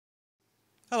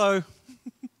Hello.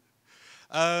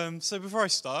 So before I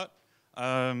start,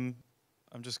 I'm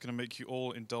just going to make you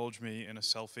all indulge me in a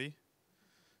selfie.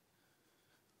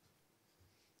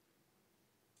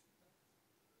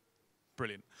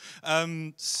 Brilliant.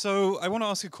 So I want to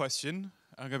ask a question.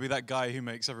 I'm going to be that guy who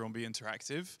makes everyone be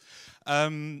interactive.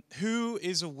 Who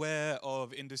is aware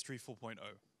of Industry 4.0?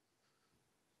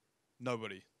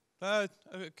 Nobody.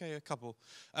 Okay, a couple.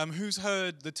 Who's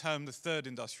heard the term the third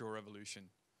industrial revolution?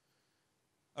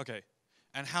 Okay.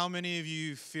 And how many of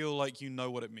you feel like you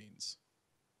know what it means?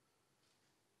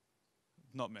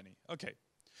 Not many. Okay.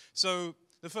 So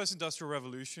the first industrial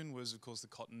revolution was, of course, the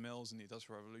cotton mills and the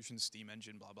industrial revolution, steam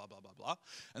engine, blah, blah, blah, blah, blah.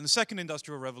 And the second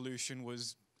industrial revolution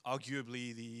was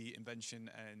arguably the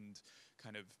invention and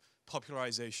kind of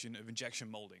popularization of injection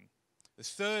molding. The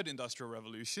third industrial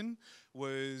revolution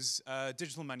was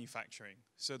digital manufacturing.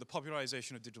 So the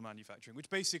popularization of digital manufacturing, which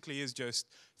basically is just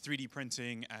 3D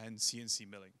printing and CNC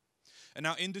milling. And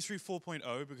now Industry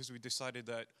 4.0, because we decided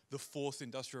that the fourth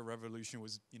industrial revolution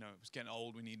was, was getting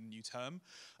old, we need a new term,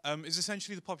 is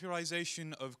essentially the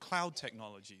popularization of cloud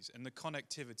technologies and the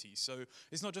connectivity. So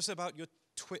it's not just about your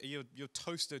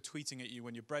toaster tweeting at you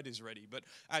when your bread is ready, but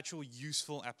actual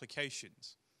useful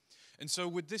applications. And so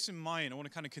with this in mind, I want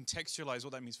to kind of contextualize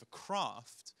what that means for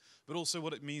craft, but also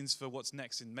what it means for what's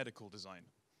next in medical design.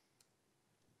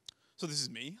 So this is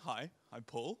me. Hi, I'm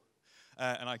Paul.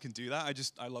 And I can do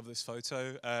that. I love this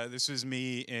photo. This was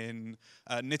me in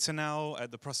Nittenau at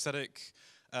the prosthetic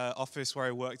office where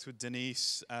I worked with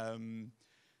Denise. That's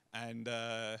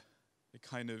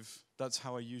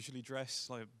how I usually dress,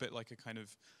 like a bit like a kind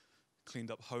of cleaned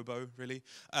up hobo, really.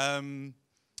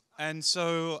 And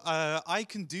so I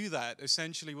can do that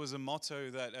essentially was a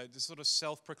motto that this sort of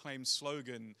self-proclaimed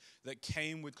slogan that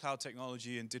came with cloud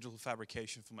technology and digital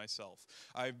fabrication for myself.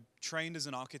 I trained as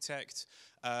an architect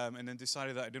and then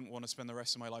decided that I didn't want to spend the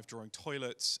rest of my life drawing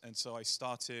toilets. And so I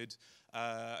started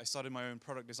my own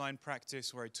product design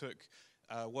practice where I took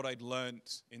what I'd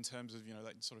learned in terms of,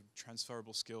 that sort of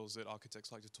transferable skills that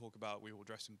architects like to talk about. We all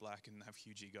dress in black and have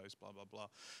huge egos, blah, blah, blah.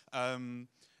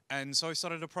 And so I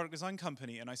started a product design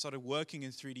company, and I started working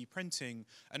in 3D printing,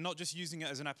 and not just using it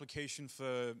as an application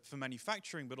for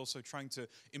manufacturing, but also trying to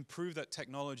improve that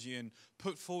technology and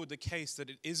put forward the case that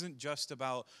it isn't just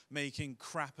about making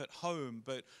crap at home,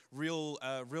 but real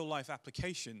life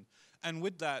application. And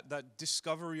with that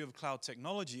discovery of cloud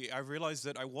technology, I realized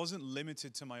that I wasn't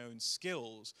limited to my own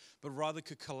skills, but rather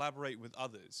could collaborate with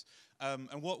others.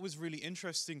 And what was really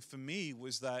interesting for me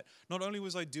was that not only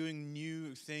was I doing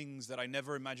new things that I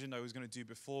never imagined I was going to do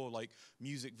before, like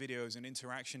music videos and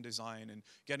interaction design and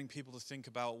getting people to think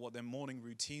about what their morning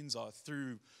routines are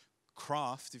through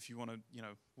craft, if you want to,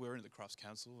 we're in the Crafts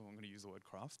Council, I'm going to use the word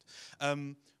craft,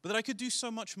 but that I could do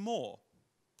so much more.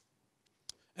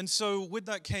 And so with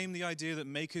that came the idea that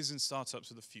makers and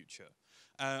startups are the future.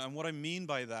 And what I mean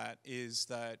by that is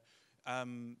that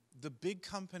the big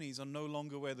companies are no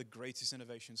longer where the greatest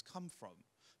innovations come from,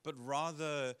 but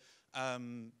rather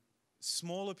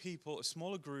smaller people,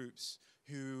 smaller groups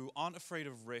who aren't afraid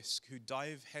of risk, who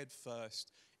dive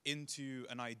headfirst into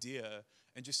an idea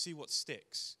and just see what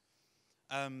sticks.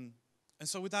 And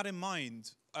so with that in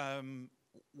mind,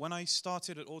 when I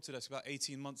started at Autodesk about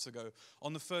 18 months ago,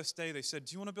 on the first day they said,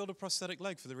 "Do you want to build a prosthetic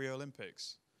leg for the Rio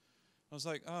Olympics?" I was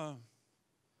like, "Oh,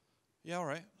 yeah, all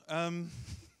right." And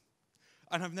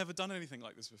I've never done anything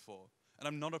like this before. And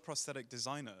I'm not a prosthetic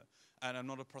designer, and I'm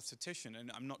not a prosthetician,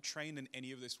 and I'm not trained in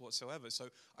any of this whatsoever.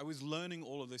 So I was learning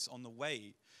all of this on the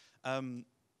way.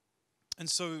 And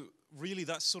so really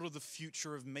that's sort of the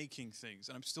future of making things.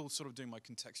 And I'm still sort of doing my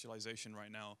contextualization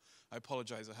right now. I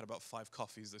apologize, I had about 5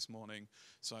 coffees this morning,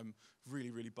 so I'm really,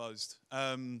 really buzzed.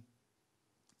 And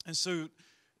so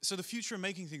the future of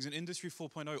making things in Industry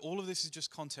 4.0, all of this is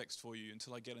just context for you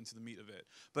until I get into the meat of it.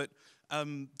 But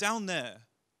down there,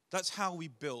 that's how we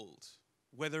build,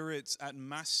 whether it's at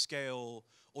mass scale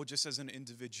or just as an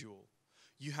individual.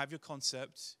 You have your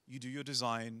concept, you do your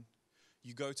design,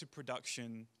 you go to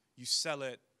production, you sell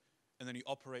it, and then you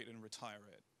operate and retire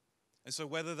it. And so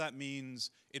whether that means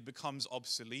it becomes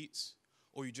obsolete,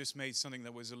 or you just made something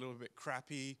that was a little bit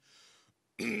crappy,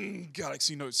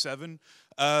 Galaxy Note 7,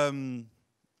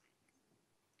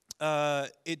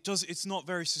 it's not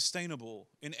very sustainable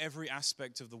in every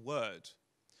aspect of the word.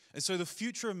 And so the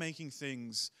future of making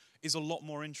things is a lot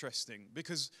more interesting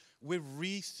because we're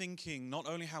rethinking not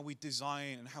only how we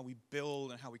design and how we build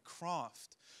and how we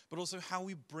craft, but also how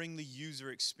we bring the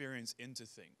user experience into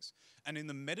things. And in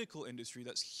the medical industry,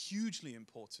 that's hugely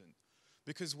important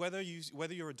Because whether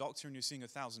you're a doctor and you're seeing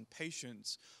 1,000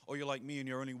 patients, or you're like me and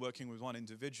you're only working with one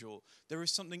individual, there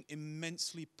is something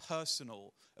immensely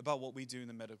personal about what we do in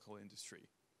the medical industry.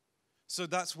 So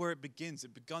that's where it begins.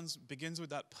 It begins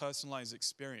with that personalized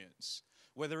experience.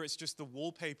 Whether it's just the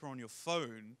wallpaper on your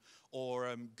phone,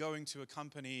 or going to a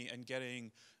company and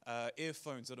getting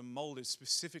earphones that are molded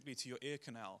specifically to your ear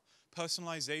canal,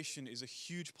 personalization is a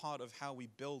huge part of how we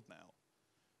build now.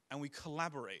 And we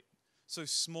collaborate. So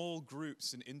small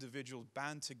groups and individuals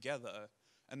band together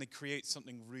and they create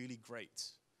something really great.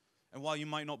 And while you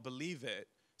might not believe it,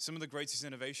 some of the greatest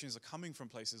innovations are coming from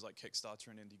places like Kickstarter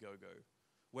and Indiegogo.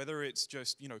 Whether it's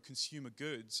just, consumer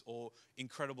goods or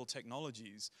incredible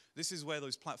technologies, this is where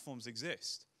those platforms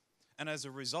exist. And as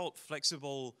a result,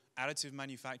 flexible additive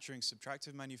manufacturing,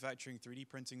 subtractive manufacturing, 3D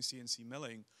printing, CNC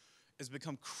milling has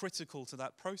become critical to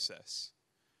that process.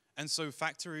 And so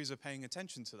factories are paying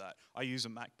attention to that. I use a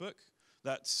MacBook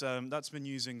that's been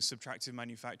using subtractive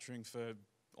manufacturing for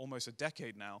almost a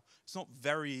decade now. It's not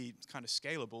very kind of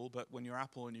scalable, but when you're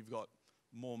Apple and you've got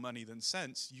more money than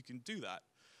sense, you can do that.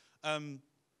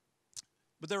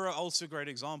 But there are also great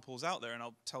examples out there, and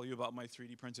I'll tell you about my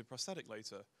 3D printed prosthetic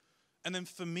later. And then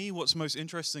for me, what's most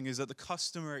interesting is that the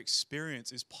customer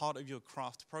experience is part of your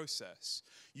craft process.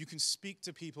 You can speak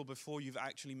to people before you've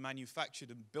actually manufactured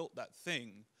and built that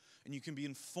thing, and you can be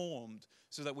informed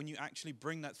so that when you actually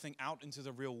bring that thing out into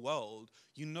the real world,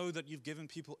 you know that you've given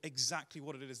people exactly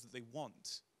what it is that they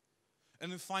want.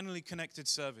 And then finally, connected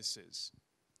services.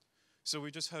 So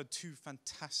we just heard two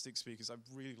fantastic speakers. I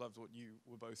really loved what you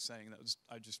were both saying.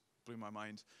 I just blew my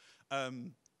mind.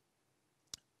 And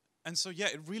so, yeah,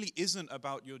 it really isn't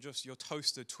about your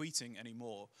toaster tweeting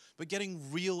anymore, but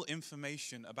getting real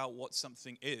information about what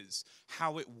something is,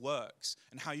 how it works,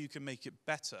 and how you can make it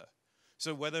better.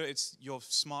 So whether it's your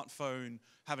smartphone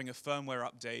having a firmware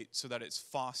update so that it's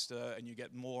faster and you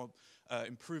get more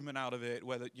improvement out of it,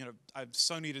 whether,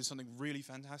 Sony did something really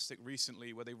fantastic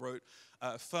recently where they wrote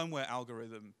a firmware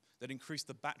algorithm that increased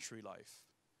the battery life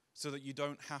so that you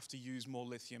don't have to use more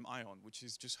lithium ion, which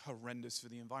is just horrendous for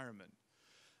the environment.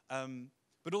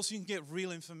 But also you can get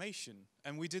real information,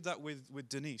 and we did that with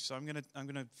Denise. So I'm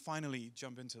gonna finally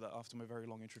jump into that after my very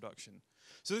long introduction.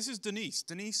 So this is Denise.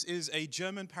 Denise is a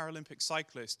German Paralympic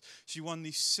cyclist. She won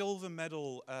the silver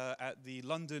medal at the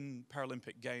London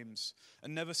Paralympic Games,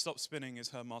 and never stop spinning is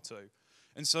her motto.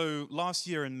 And so last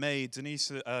year in May,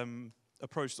 Denise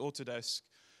approached Autodesk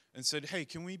and said, "Hey,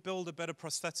 can we build a better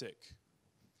prosthetic?"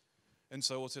 And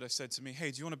so Autodesk said to me,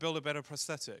 "Hey, do you want to build a better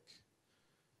prosthetic?"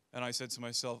 And I said to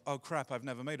myself, oh crap, I've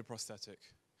never made a prosthetic.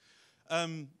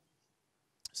 So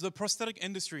the prosthetic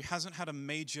industry hasn't had a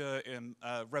major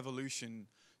revolution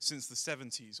since the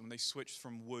 70s when they switched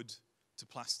from wood to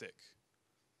plastic.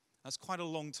 That's quite a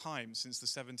long time since the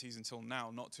 70s until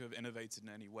now not to have innovated in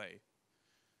any way.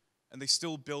 And they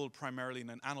still build primarily in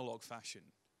an analog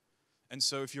fashion. And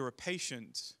so if you're a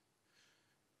patient,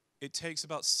 it takes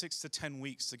about 6 to 10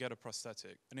 weeks to get a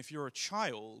prosthetic. And if you're a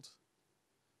child,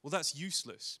 well, that's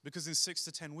useless, because in 6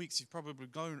 to 10 weeks, you've probably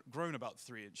grown about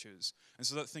 3 inches, and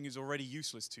so that thing is already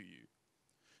useless to you.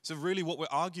 So really what we're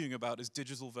arguing about is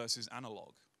digital versus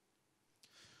analog.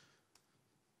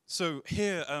 So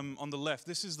here on the left,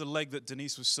 this is the leg that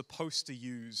Denise was supposed to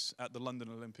use at the London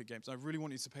Olympic Games. I really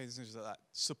want you to pay attention to that,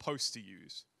 supposed to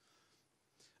use.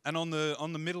 And on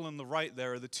the middle and the right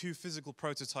there are the 2 physical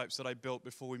prototypes that I built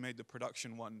before we made the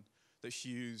production one that she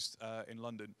used in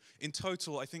London. In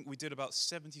total, I think we did about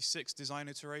 76 design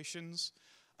iterations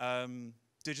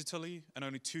digitally, and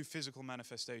only 2 physical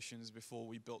manifestations before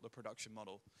we built the production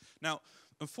model. Now,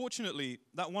 unfortunately,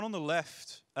 that one on the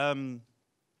left,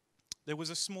 there was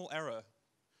a small error,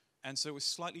 and so it was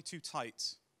slightly too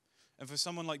tight. And for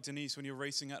someone like Denise, when you're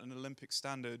racing at an Olympic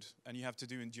standard and you have to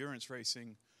do endurance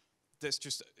racing,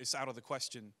 it's out of the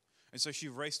question. And so she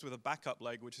raced with a backup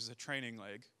leg, which is a training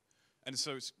leg. And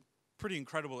so it's pretty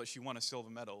incredible that she won a silver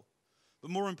medal.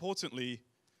 But more importantly,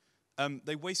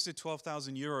 they wasted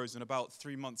 12,000 euros in about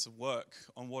 3 months of work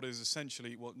on what is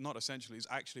essentially, well, not essentially, is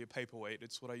actually a paperweight.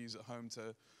 It's what I use at home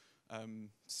to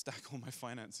stack all my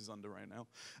finances under right now.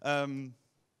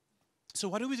 So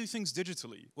why do we do things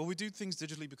digitally? Well, we do things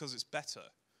digitally because it's better.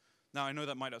 Now, I know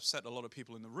that might upset a lot of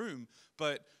people in the room,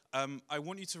 but I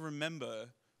want you to remember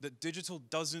that digital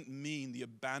doesn't mean the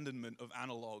abandonment of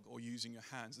analog or using your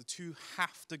hands. The two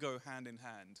have to go hand in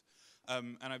hand.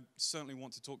 And I certainly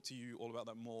want to talk to you all about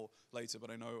that more later, but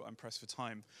I know I'm pressed for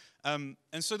time. And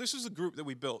so this was a group that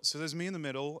we built. So there's me in the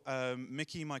middle,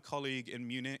 Mickey, my colleague in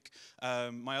Munich,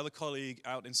 my other colleague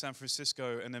out in San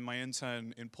Francisco, and then my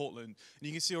intern in Portland. And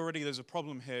you can see already there's a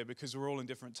problem here because we're all in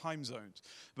different time zones.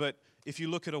 But if you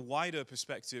look at a wider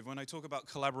perspective, when I talk about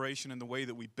collaboration and the way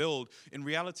that we build, in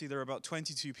reality there are about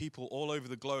 22 people all over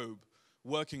the globe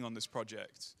working on this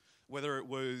project. Whether it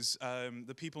was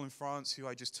the people in France who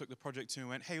I just took the project to and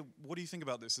went, hey, what do you think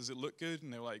about this? Does it look good?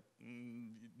 And they were like,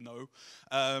 no.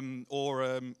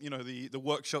 Or you know, the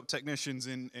workshop technicians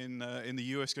in the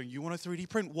US going, you want to 3D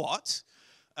print what?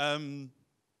 There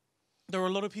are a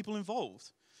lot of people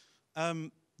involved.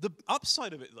 The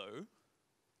upside of it, though,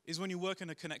 is when you work in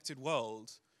a connected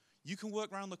world, you can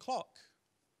work around the clock.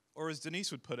 Or as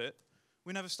Denise would put it,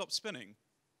 we never stop spinning.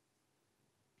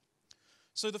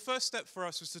 So the first step for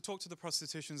us was to talk to the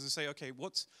prostheticians and say, okay,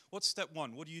 what's step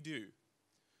one? What do you do?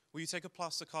 Well, you take a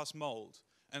plaster cast mold,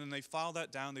 and then they file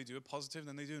that down, they do a positive,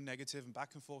 then they do a negative, and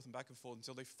back and forth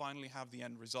until they finally have the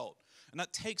end result. And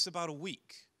that takes about a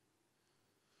week.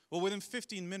 Well, within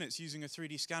 15 minutes using a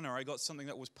 3D scanner, I got something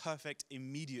that was perfect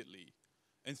immediately.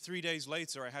 And 3 days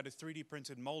later, I had a 3D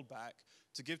printed mold back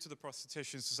to give to the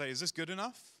prostheticians to say, is this good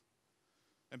enough?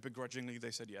 And begrudgingly,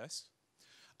 they said yes.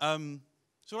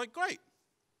 So like, great.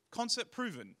 Concept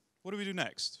proven. What do we do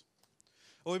next?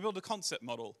 Well, we build a concept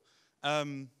model.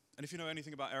 And if you know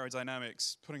anything about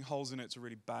aerodynamics, putting holes in it's a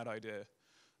really bad idea.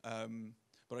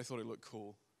 But I thought it looked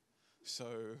cool. So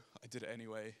I did it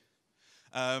anyway.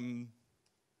 And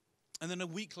then a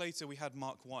week later, we had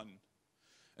Mark 1.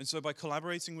 And so by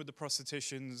collaborating with the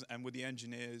prostheticians and with the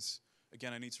engineers,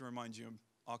 again, I need to remind you, I'm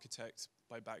architect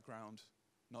by background,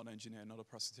 not an engineer, not a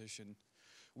prosthetician.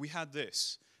 We had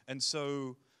this. And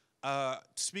so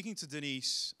speaking to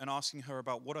Denise and asking her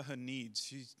about what are her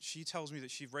needs, she tells me that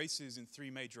she races in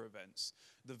 3 major events,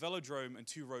 the velodrome and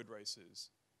 2 road races.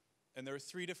 And there are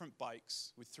 3 different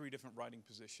bikes with 3 different riding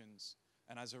positions,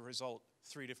 and as a result,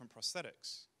 3 different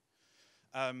prosthetics.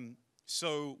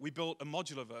 So we built a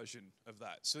modular version of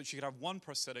that so that she could have one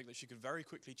prosthetic that she could very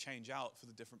quickly change out for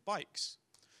the different bikes.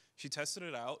 She tested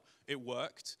it out, it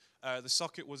worked. The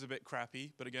socket was a bit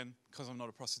crappy, but again, because I'm not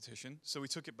a prosthetician. So we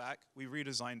took it back, we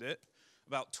redesigned it.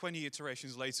 About 20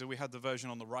 iterations later, we had the version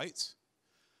on the right.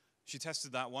 She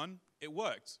tested that one, it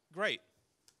worked, great.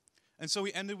 And so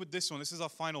we ended with this one, this is our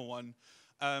final one,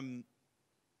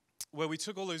 where we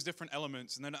took all those different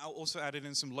elements and then also added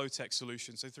in some low-tech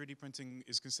solutions. So 3D printing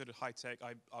is considered high-tech,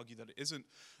 I argue that it isn't.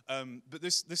 But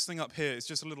this thing up here is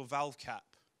just a little valve cap.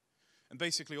 And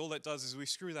basically all that does is we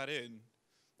screw that in,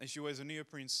 and she wears a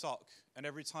neoprene sock, and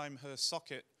every time her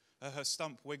socket, her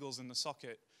stump wiggles in the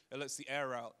socket, it lets the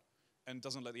air out and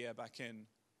doesn't let the air back in.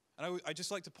 And I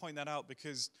just like to point that out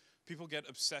because people get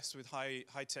obsessed with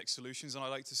high-tech solutions, and I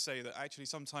like to say that actually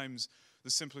sometimes the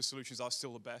simplest solutions are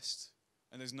still the best,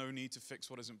 and there's no need to fix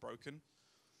what isn't broken.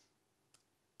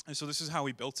 And so this is how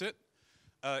we built it.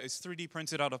 It's 3D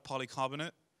printed out of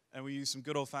polycarbonate, and we used some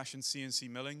good old-fashioned CNC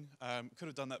milling. Could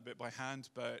have done that bit by hand,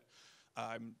 but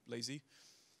I'm lazy.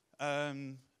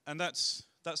 And that's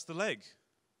the leg.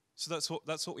 So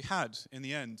that's what we had in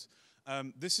the end.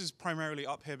 This is primarily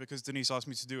up here because Denise asked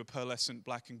me to do a pearlescent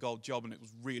black and gold job, and it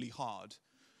was really hard.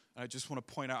 And I just want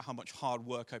to point out how much hard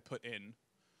work I put in.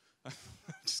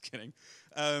 Just kidding.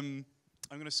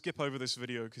 I'm going to skip over this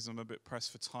video because I'm a bit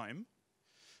pressed for time.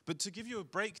 But to give you a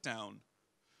breakdown,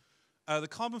 the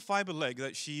carbon fiber leg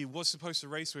that she was supposed to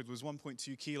race with was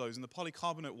 1.2 kilos, and the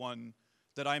polycarbonate one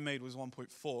that I made was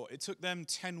 1.4. It took them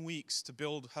 10 weeks to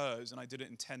build hers, and I did it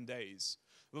in 10 days.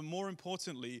 But more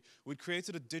importantly, we'd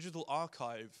created a digital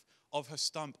archive of her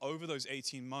stump over those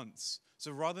 18 months.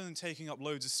 So rather than taking up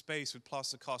loads of space with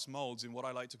plaster cast molds in what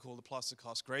I like to call the plaster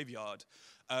cast graveyard,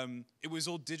 it was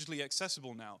all digitally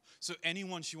accessible now. So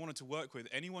anyone she wanted to work with,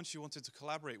 anyone she wanted to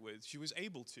collaborate with, she was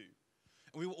able to.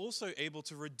 And we were also able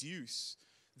to reduce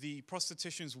the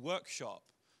prosthetician's workshop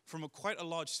from quite a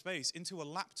large space into a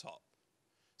laptop.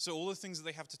 So all the things that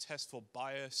they have to test for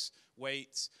bias,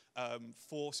 weight,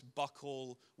 force,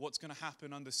 buckle, what's going to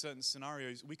happen under certain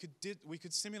scenarios, we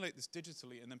could simulate this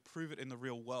digitally and then prove it in the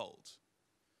real world.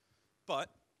 But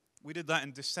we did that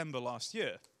in December last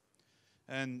year.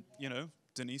 And, you know,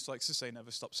 Denise likes to say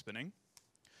never stop spinning.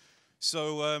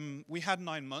 So we had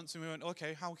 9 months and we went,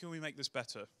 okay, how can we make this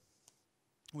better?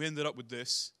 We ended up with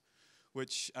this,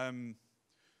 which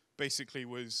basically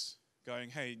was going,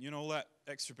 hey, you know all that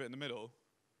extra bit in the middle?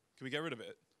 Can we get rid of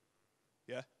it?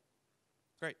 Yeah?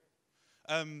 Great.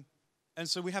 And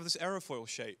so we have this aerofoil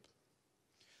shape.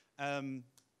 And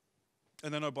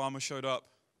then Obama showed up.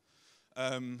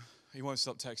 He won't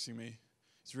stop texting me.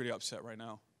 He's really upset right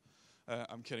now.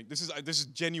 I'm kidding. This is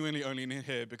genuinely only in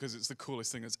here because it's the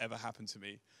coolest thing that's ever happened to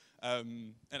me.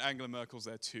 And Angela Merkel's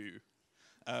there too.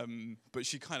 But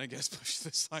she kind of gets pushed to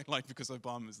the sideline because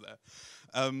Obama's there.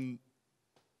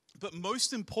 But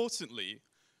most importantly,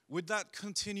 with that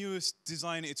continuous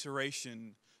design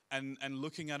iteration and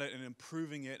looking at it and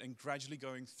improving it and gradually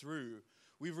going through,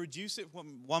 we've reduced it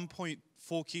from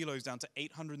 1.4 kilos down to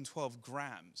 812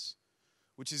 grams,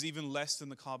 which is even less than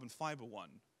the carbon fiber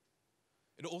one.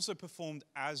 It also performed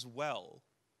as well.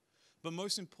 But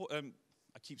most important,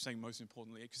 I keep saying most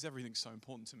importantly because everything's so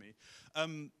important to me.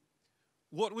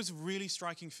 What was really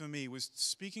striking for me was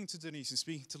speaking to Denise and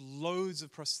speaking to loads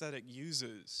of prosthetic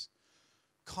users.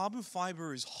 Carbon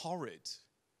fiber is horrid.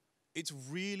 It's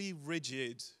really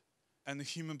rigid, and the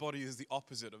human body is the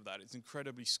opposite of that. It's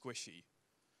incredibly squishy.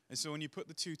 And so when you put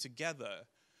the two together,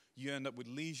 you end up with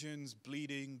lesions,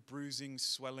 bleeding, bruising,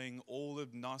 swelling, all the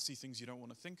nasty things you don't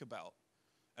want to think about.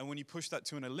 And when you push that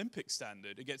to an Olympic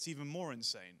standard, it gets even more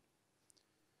insane.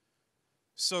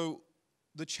 So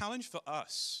the challenge for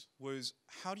us was,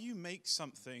 how do you make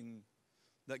something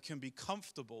that can be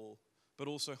comfortable but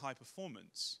also high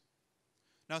performance?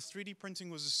 Now, 3D printing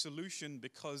was a solution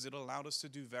because it allowed us to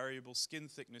do variable skin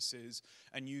thicknesses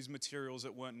and use materials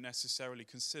that weren't necessarily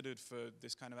considered for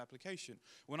this kind of application.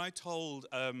 When I told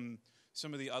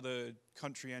some of the other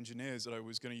country engineers that I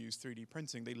was going to use 3D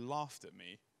printing, they laughed at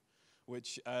me,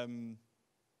 which I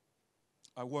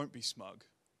won't be smug.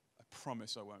 I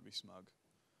promise I won't be smug.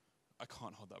 I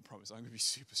can't hold that promise. I'm going to be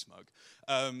super smug.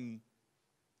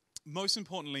 Most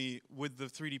importantly, with the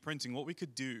 3D printing, what we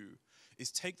could do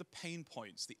is take the pain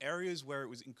points, the areas where it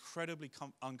was incredibly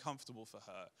uncomfortable for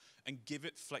her, and give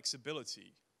it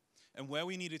flexibility. And where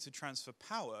we needed to transfer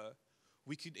power,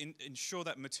 we could ensure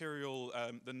that material,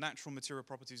 the natural material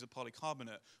properties of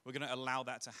polycarbonate, were going to allow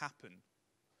that to happen.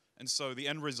 And so the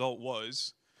end result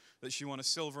was that she won a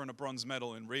silver and a bronze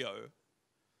medal in Rio,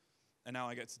 and now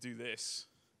I get to do this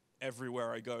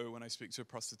everywhere I go when I speak to a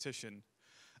prosthetician.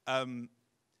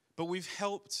 But we've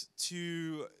helped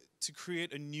to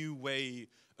create a new way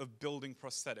of building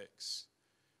prosthetics.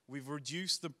 We've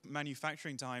reduced the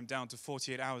manufacturing time down to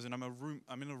 48 hours, and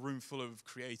I'm in a room full of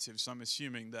creatives, so I'm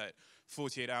assuming that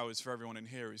 48 hours for everyone in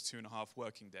here is 2.5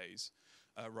 working days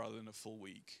rather than a full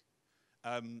week.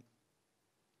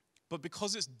 But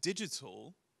because it's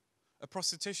digital, a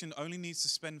prosthetician only needs to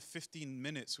spend 15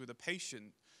 minutes with a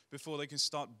patient before they can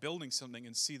start building something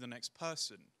and see the next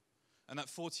person. And that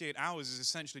 48 hours is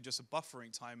essentially just a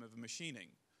buffering time of machining.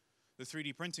 The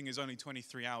 3D printing is only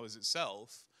 23 hours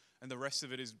itself, and the rest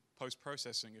of it is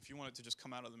post-processing. If you want it to just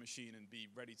come out of the machine and be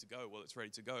ready to go, well, it's ready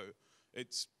to go.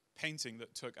 It's painting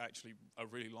that took actually a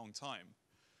really long time.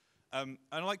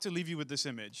 I'd like to leave you with this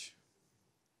image.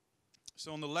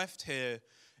 So on the left here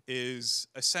is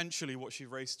essentially what she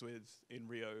raced with in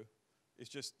Rio. It's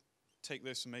just take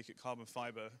this and make it carbon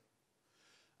fiber.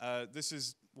 This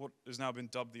is what has now been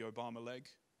dubbed the Obama leg.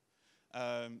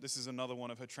 This is another one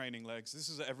of her training legs. This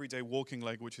is an everyday walking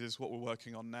leg, which is what we're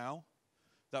working on now.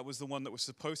 That was the one that was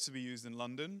supposed to be used in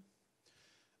London.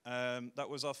 That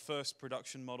was our first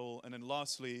production model. And then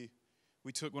lastly,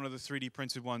 we took one of the 3D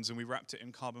printed ones and we wrapped it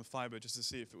in carbon fiber just to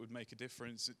see if it would make a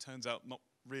difference. It turns out not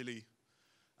really.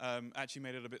 Actually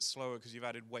made it a bit slower because you've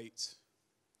added weight.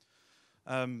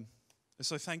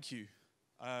 So thank you.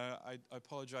 I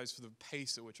apologize for the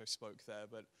pace at which I spoke there,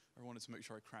 but I wanted to make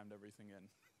sure I crammed everything in.